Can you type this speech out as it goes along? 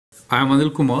I am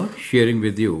Anil Kumar sharing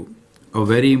with you a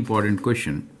very important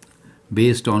question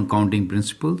based on counting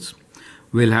principles.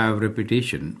 We'll have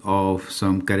repetition of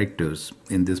some characters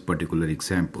in this particular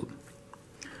example.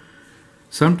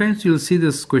 Sometimes you'll see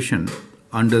this question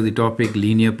under the topic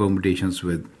linear permutations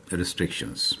with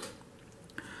restrictions.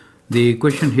 The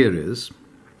question here is,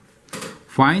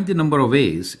 find the number of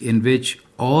ways in which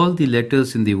all the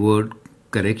letters in the word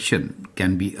correction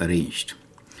can be arranged.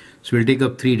 So we'll take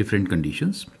up three different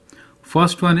conditions.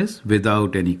 First one is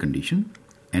without any condition,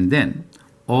 and then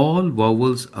all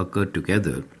vowels occur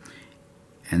together,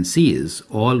 and C is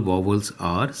all vowels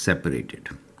are separated.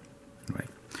 Right.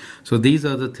 So these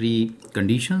are the three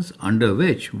conditions under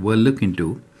which we'll look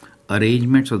into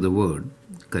arrangements of the word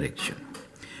correction.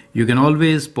 You can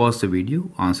always pause the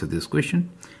video, answer this question,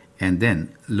 and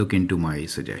then look into my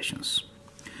suggestions.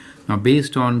 Now,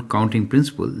 based on counting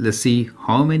principle, let's see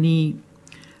how many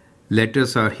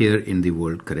letters are here in the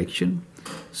word correction.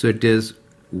 So it is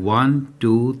 1,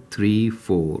 2, 3,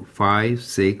 4, 5,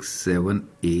 6, 7,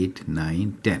 8,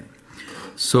 9, 10.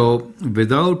 So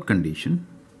without condition,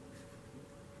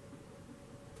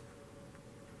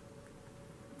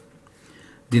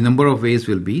 the number of ways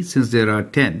will be, since there are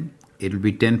 10, it will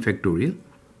be 10 factorial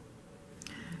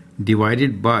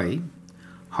divided by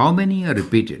how many are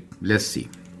repeated. Let's see.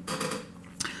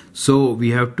 So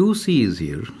we have two C's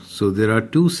here. So there are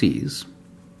two C's.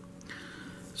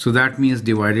 So that means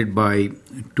divided by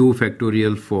 2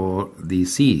 factorial for the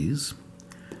C's.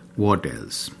 What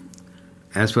else?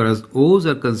 As far as O's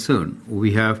are concerned,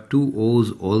 we have 2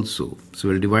 O's also. So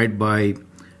we'll divide by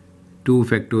 2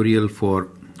 factorial for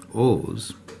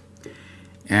O's.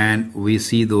 And we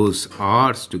see those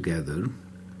R's together.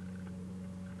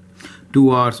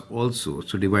 2 R's also.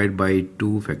 So divide by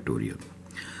 2 factorial.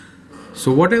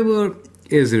 So whatever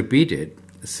is repeated,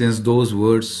 since those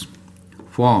words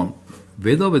formed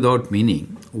with or without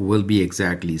meaning will be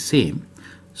exactly same,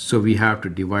 so we have to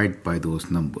divide by those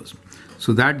numbers.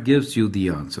 So that gives you the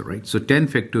answer, right? So 10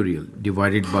 factorial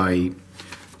divided by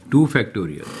 2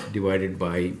 factorial divided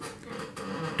by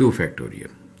 2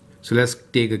 factorial. So let's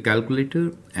take a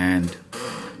calculator and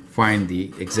find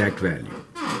the exact value.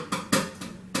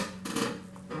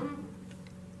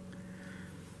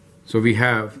 So we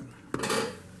have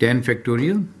 10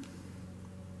 factorial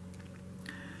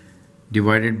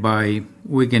divided by,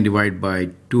 we can divide by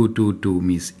 2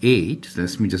 means 8. So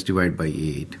let me just divide by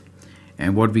 8.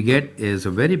 And what we get is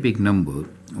a very big number,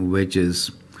 which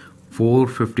is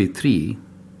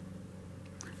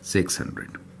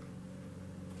 453,600.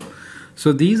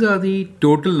 So these are the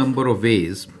total number of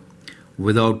ways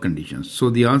without conditions.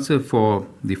 So the answer for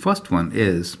the first one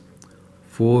is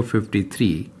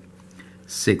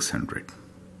 453,600.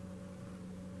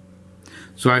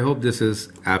 So I hope this is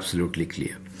absolutely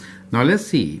clear. Now let's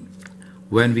see,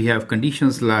 when we have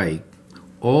conditions like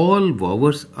all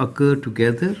vowels occur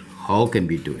together, how can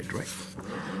we do it, right?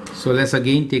 So let's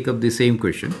again take up the same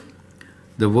question.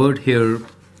 The word here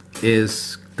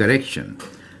is correction.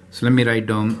 So let me write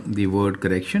down the word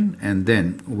correction and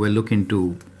then we'll look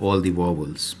into all the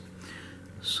vowels.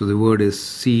 So the word is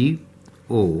C-O-R-R-E-C-T-I-O-N.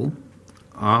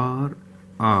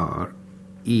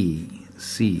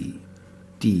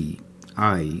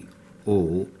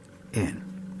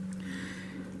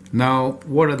 Now,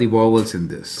 what are the vowels in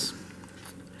this?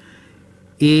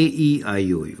 A, E, I,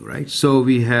 O, U, right? So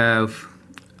we have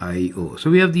I, O. So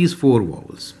we have these 4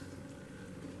 vowels.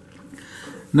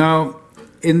 Now,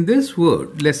 in this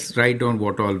word, let's write down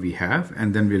what all we have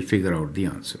and then we'll figure out the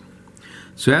answer.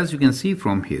 So as you can see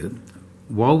from here,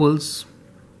 vowels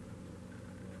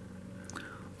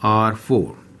are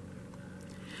 4.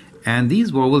 And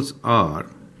these vowels are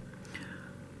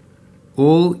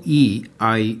O, E,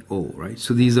 I, O, right?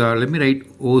 So these are, let me write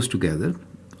O's together.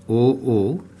 O,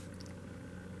 O,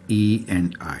 E,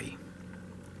 and I.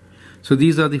 So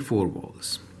these are the 4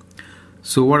 vowels.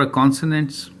 So what are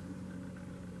consonants?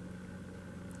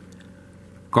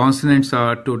 Consonants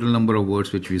are total number of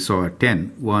words which we saw at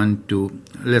 10. 1, 2,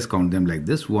 let's count them like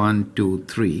this. 1, 2,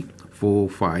 3, 4,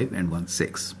 5, and 1,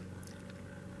 6.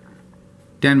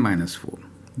 10 minus 4.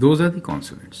 Those are the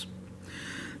consonants.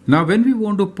 Now when we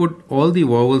want to put all the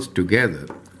vowels together,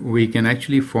 we can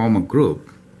actually form a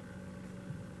group.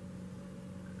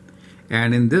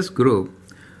 And in this group,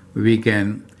 we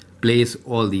can place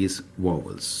all these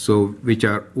vowels. So which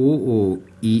are O, O,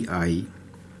 E, I.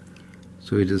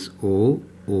 So it is O,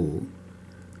 O,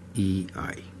 E,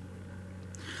 I.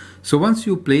 So once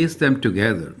you place them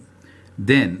together,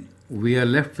 then we are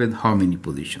left with how many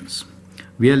positions?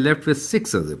 We are left with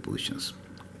 6 other positions.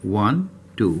 1,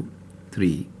 2,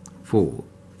 3, 4,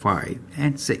 5,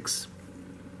 and 6.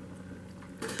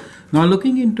 Now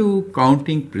looking into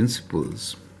counting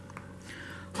principles,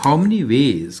 how many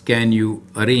ways can you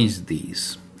arrange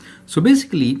these? So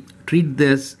basically treat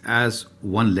this as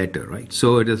one letter, right?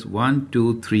 So it is 1,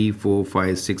 2, 3, 4,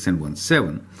 5, 6 and 1,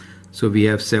 7. So we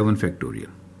have 7 factorial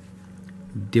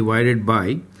divided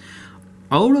by,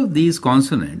 out of these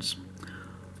consonants,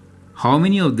 how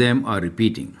many of them are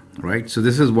repeating, right? So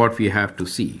this is what we have to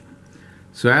see.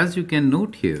 So as you can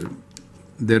note here,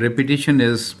 the repetition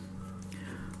is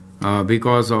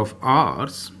because of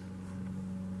R's,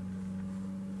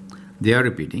 they are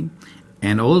repeating,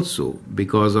 and also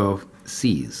because of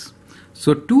C's.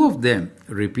 So 2 of them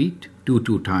repeat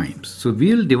 2 times. So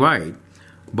we will divide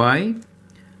by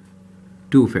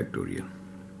 2 factorial.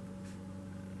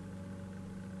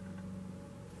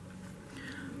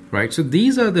 Right, so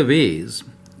these are the ways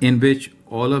in which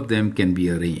all of them can be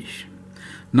arranged.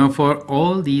 Now for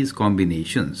all these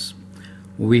combinations,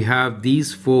 we have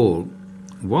these 4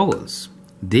 vowels.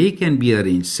 They can be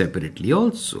arranged separately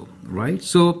also, right?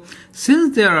 So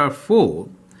since there are 4,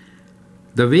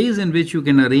 the ways in which you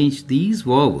can arrange these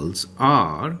vowels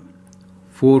are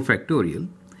 4 factorial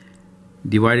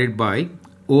divided by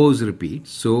O's repeat,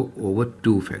 so over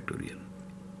 2 factorial.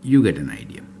 You get an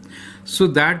idea. So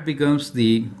that becomes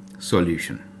the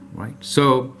solution, right?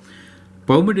 So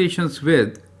permutations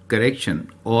with correction,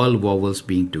 all vowels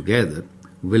being together,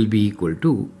 will be equal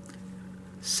to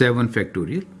 7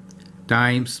 factorial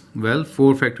times, well,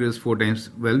 4 factorial is 4 times,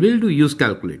 well, we'll use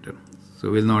calculator. So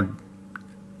we'll not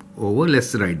over,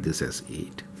 let's write this as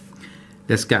 8.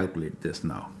 Let's calculate this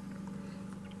now.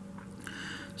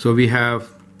 So we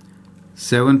have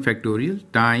 7 factorial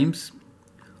times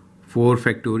 4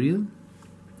 factorial,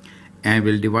 and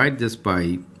we'll divide this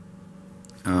by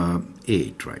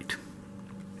 8, right?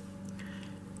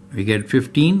 We get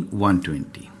 15,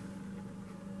 120.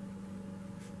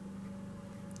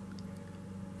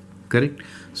 Correct?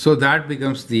 So that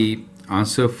becomes the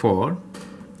answer for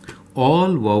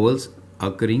all vowels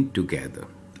occurring together.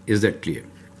 Is that clear?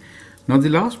 Now the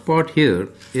last part here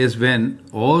is when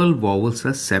all vowels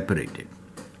are separated.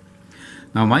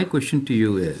 Now my question to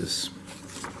you is,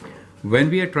 when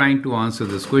we are trying to answer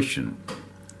this question,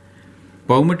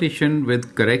 permutation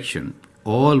with correction,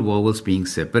 all vowels being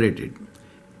separated,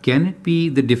 can it be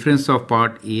the difference of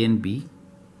part A and B?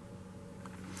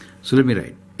 So let me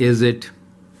write, is it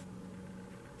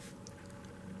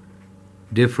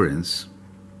difference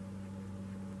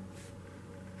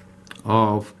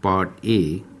of part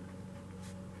A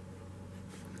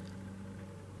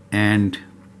and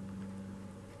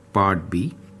part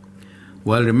B?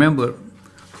 Well, remember,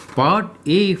 part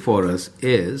A for us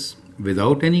is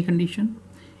without any condition,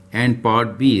 and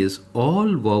part B is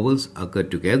all vowels occur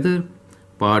together,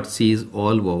 part C is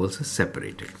all vowels are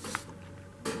separated.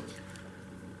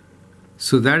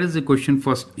 So that is the question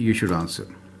first you should answer.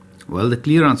 Well, the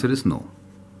clear answer is no.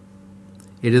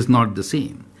 It is not the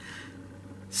same.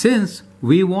 Since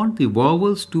we want the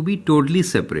vowels to be totally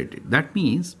separated, that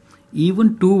means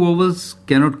even 2 vowels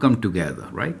cannot come together,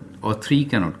 right? Or 3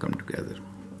 cannot come together.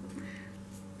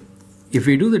 If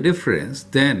we do the difference,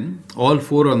 then all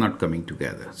 4 are not coming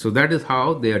together. So that is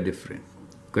how they are different,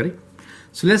 correct?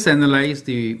 So let's analyze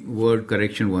the word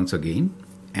correction once again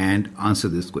and answer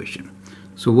this question.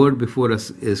 So word before us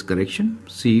is correction,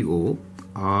 C-O-R-R-E-C-T-I-O-N.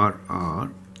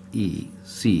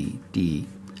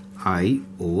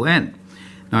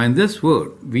 Now in this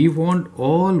word, we want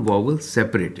all vowels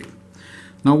separated.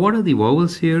 Now what are the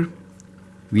vowels here?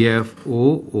 We have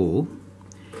O, O,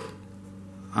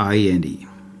 I and E.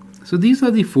 So these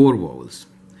are the 4 vowels.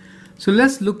 So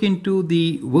let's look into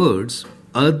the words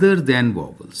other than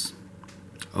vowels.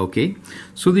 Okay,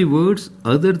 so the words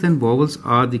other than vowels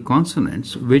are the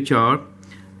consonants which are,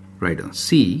 write down,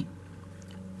 C,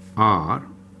 R,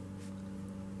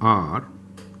 R,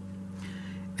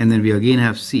 and then we again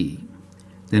have C,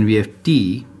 then we have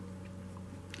T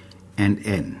and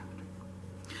N.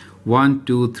 1,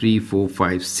 2, 3, 4,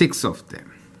 5, 6 of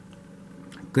them.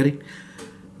 Correct?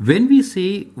 When we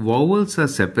say vowels are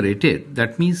separated,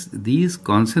 that means these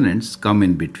consonants come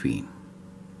in between.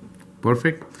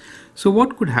 Perfect. So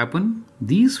what could happen?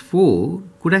 These 4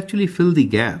 could actually fill the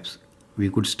gaps. We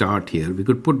could start here. We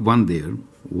could put 1 there,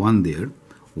 1 there,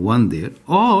 1 there,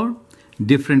 or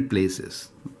different places,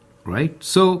 right?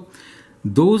 So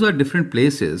those are different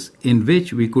places in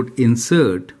which we could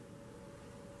insert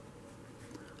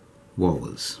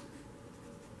vowels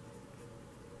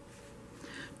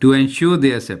to ensure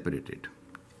they are separated.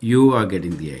 You are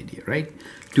getting the idea, right?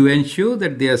 To ensure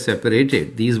that they are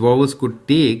separated, these vowels could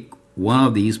take one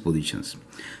of these positions.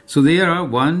 So there are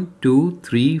 1, 2,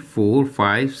 3, 4,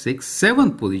 5, 6,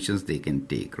 7 positions they can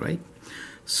take, right?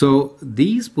 So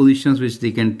these positions which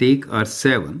they can take are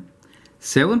 7.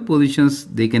 7 positions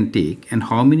they can take, and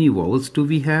how many vowels do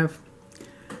we have?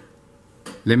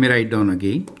 Let me write down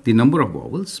again the number of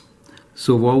vowels.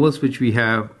 So vowels which we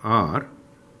have are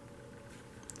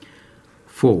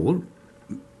 4,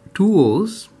 2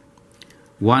 O's,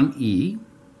 1 E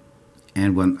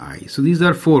and 1 I. So these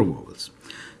are 4 vowels.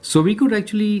 So we could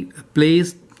actually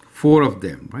place 4 of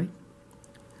them, right?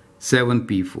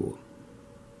 7P4.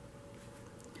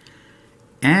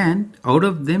 And out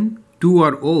of them 2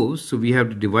 are O's, so we have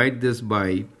to divide this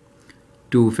by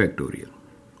 2 factorial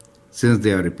since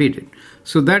they are repeated.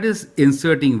 So that is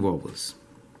inserting vowels.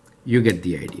 You get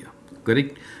the idea,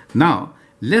 correct? Now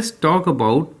let's talk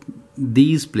about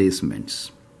these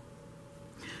placements.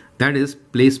 That is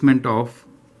placement of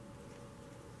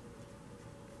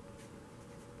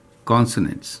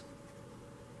consonants.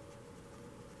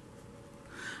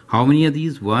 How many are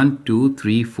these? 1, 2,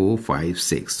 3, 4, 5,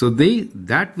 6. So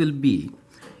that will be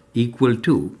equal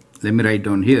to, let me write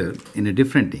down here in a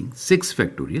different thing, 6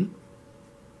 factorial,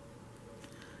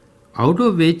 out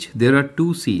of which there are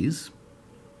 2 C's,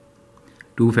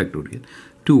 2 factorial,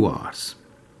 2 R's.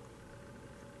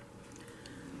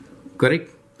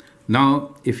 Correct?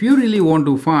 Now, if you really want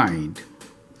to find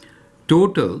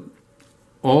total,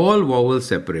 all vowels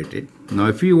separated. Now,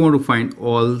 if you want to find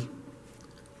all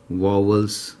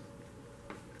vowels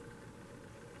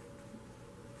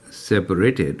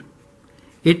separated,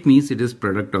 it means it is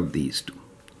product of these two.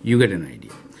 You get an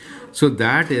idea. So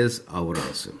that is our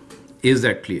answer. Is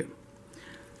that clear?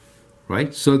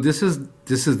 Right? So this is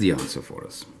the answer for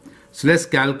us. So let's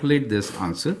calculate this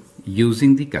answer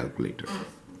using the calculator.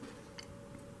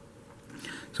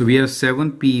 So we have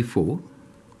 7P4,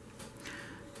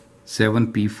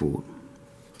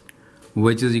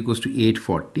 which is equals to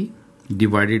 840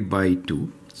 divided by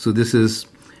 2. So this is,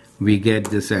 we get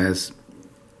this as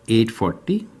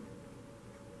 840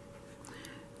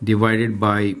 divided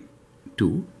by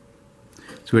 2.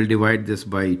 So we'll divide this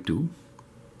by 2.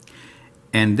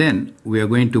 And then we are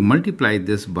going to multiply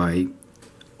this by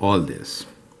all this.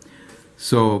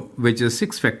 So, which is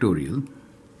 6 factorial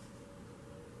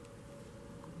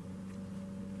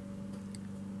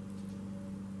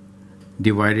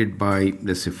divided by,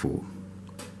 let's say 4,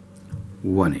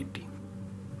 180.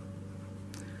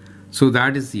 So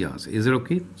that is the answer. Is it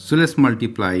okay? So let's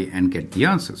multiply and get the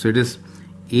answer. So it is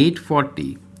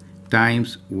 840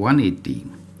 times 180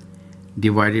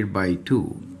 divided by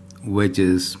 2, which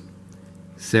is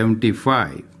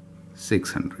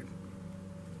 75,600.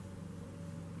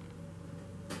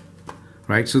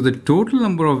 Right? So the total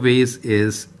number of ways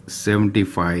is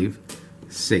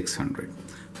 75,600.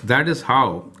 That is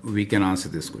how we can answer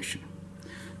this question.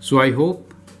 So I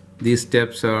hope these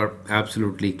steps are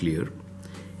absolutely clear.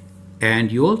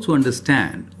 And you also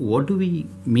understand what do we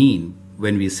mean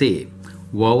when we say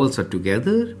vowels are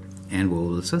together and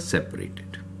vowels are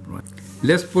separated. Right?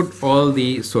 Let's put all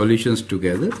the solutions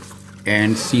together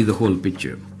and see the whole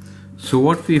picture. So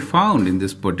what we found in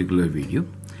this particular video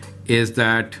is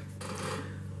that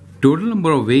total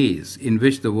number of ways in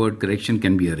which the word correction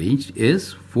can be arranged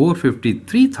is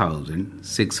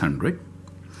 453,600.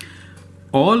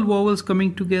 All vowels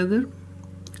coming together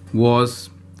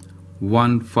was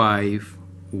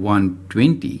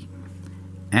 15120,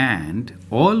 and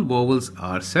all vowels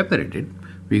are separated.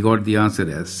 We got the answer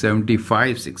as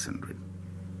 75,600.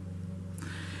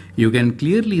 You can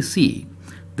clearly see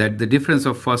that the difference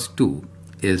of first two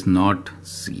is not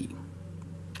C.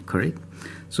 Correct?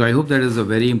 So I hope that is a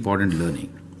very important learning.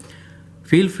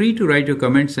 Feel free to write your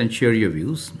comments and share your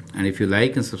views. And if you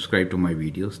like and subscribe to my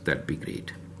videos, that'd be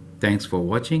great. Thanks for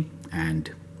watching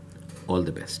and all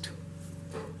the best.